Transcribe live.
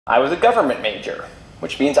I was a government major,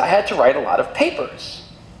 which means I had to write a lot of papers.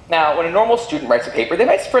 Now, when a normal student writes a paper, they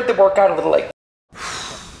might spread the work out a little like...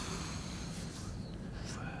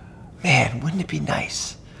 Man, wouldn't it be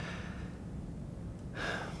nice?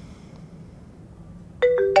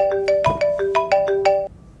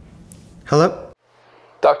 Hello?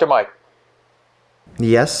 Dr. Mike.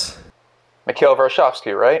 Yes? Mikhail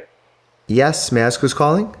Varshovsky, right? Yes, may I ask who's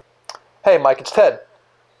calling? Hey, Mike, it's Ted.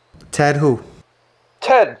 Ted who?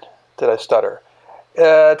 Ted, did I stutter?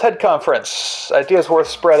 TED Conference, ideas worth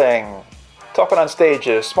spreading, talking on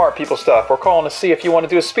stages, smart people stuff. We're calling to see if you want to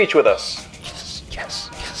do a speech with us. Yes.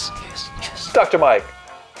 Dr. Mike,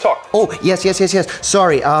 talk. Oh, yes.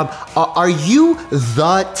 Sorry, are you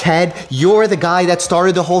the Ted? You're the guy that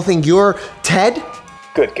started the whole thing. You're Ted?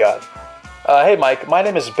 Good God. Hey, Mike, my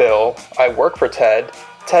name is Bill. I work for TED.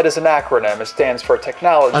 TED is an acronym. It stands for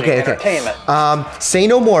Technology Entertainment. Say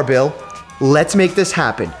no more, Bill. Let's make this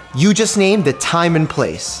happen. You just named the time and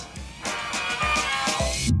place.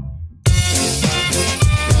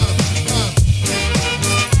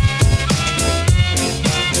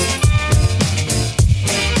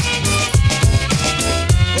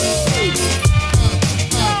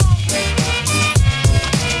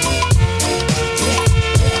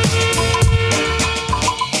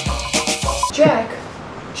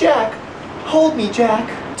 Jack, hold me, Jack.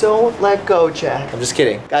 Don't let go, Jack. I'm just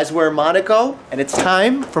kidding. Guys, we're in Monaco, and it's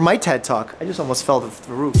time for my TED Talk. I just almost fell off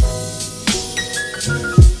the roof.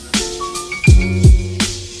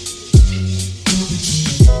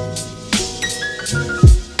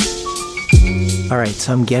 All right,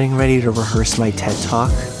 so I'm getting ready to rehearse my TED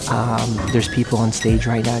Talk. There's people on stage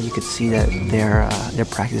right now. You could see that they're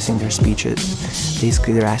practicing their speeches.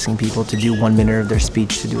 Basically, they're asking people to do 1 minute of their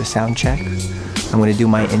speech to do a sound check. I'm gonna do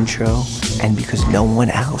my intro, and because no one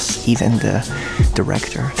else, even the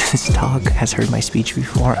director of this talk, has heard my speech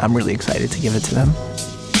before, I'm really excited to give it to them.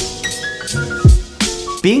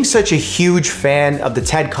 Being such a huge fan of the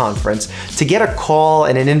TED Conference, to get a call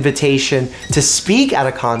and an invitation to speak at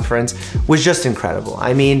a conference was just incredible.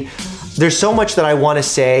 I mean, there's so much that I want to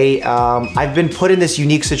say. I've been put in this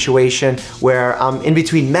unique situation where I'm in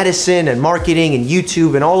between medicine and marketing and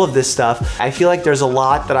YouTube and all of this stuff. I feel like there's a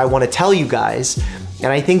lot that I want to tell you guys,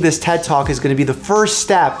 and I think this TED Talk is going to be the first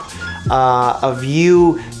step of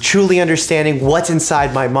you truly understanding what's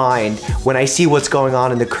inside my mind when I see what's going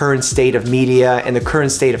on in the current state of media and the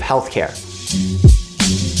current state of healthcare.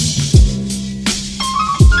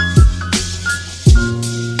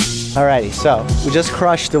 Alrighty, so we just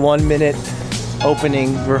crushed the 1 minute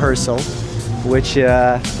opening rehearsal, which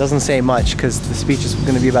doesn't say much because the speech is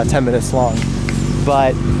going to be about 10 minutes long.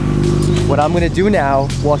 But what I'm going to do now,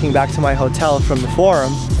 walking back to my hotel from the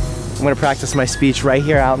forum, I'm going to practice my speech right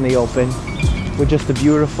here out in the open with just the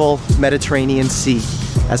beautiful Mediterranean Sea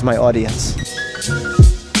as my audience.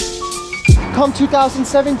 Come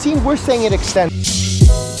 2017, we're saying it extends.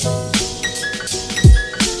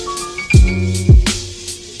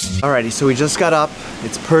 Alrighty, so we just got up.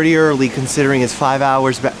 It's pretty early considering it's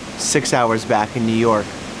 6 hours back in New York.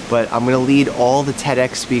 But I'm gonna lead all the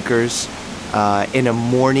TEDx speakers in a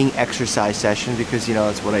morning exercise session because, you know,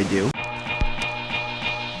 that's what I do.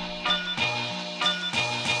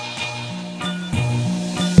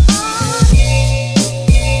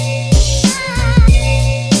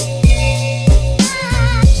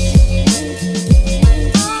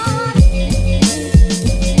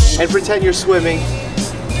 And pretend you're swimming.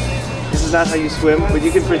 This is not how you swim, but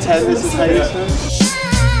you can pretend this is how you swim.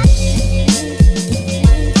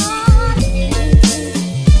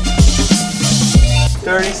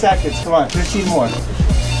 30 seconds, come on, 15 more.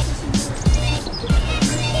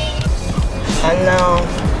 I know,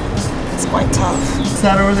 it's quite tough. What's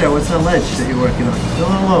that over there? What's that ledge that you're working on? Go a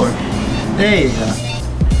little lower. There you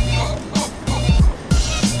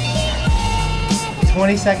go.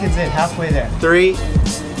 20 seconds in, halfway there. 3,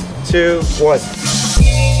 2, 1.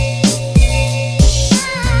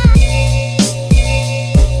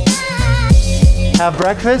 Have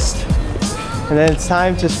breakfast, and then it's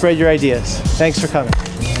time to spread your ideas. Thanks for coming.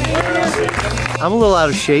 I'm a little out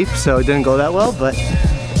of shape, so it didn't go that well, but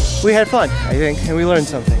we had fun, I think, and we learned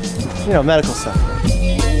something. You know, medical stuff.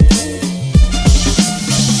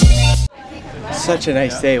 Such a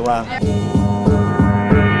nice day, wow.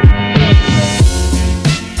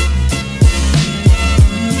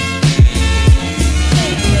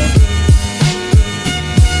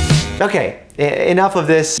 Okay, enough of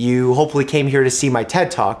this. You hopefully came here to see my TED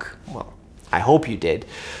Talk. Well, I hope you did.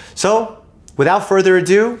 So, without further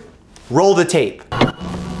ado, roll the tape.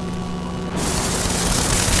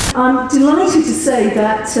 I'm delighted to say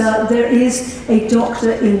that there is a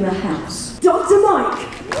doctor in the house. Dr. Mike!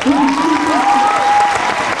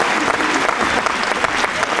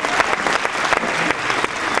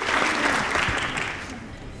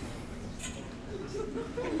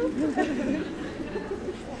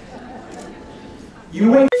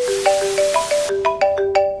 You wait.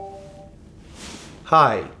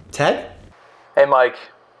 Hi, Ted? Hey, Mike.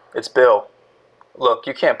 It's Bill. Look,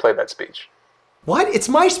 you can't play that speech. What? It's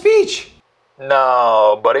my speech.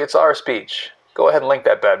 No, buddy, it's our speech. Go ahead and link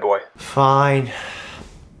that bad boy. Fine.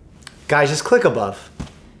 Guys, just click above.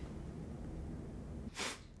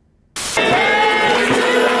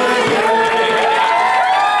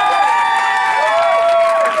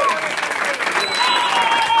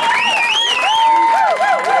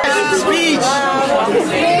 Speech!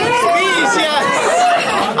 Speech, yes!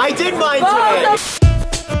 I did mine today!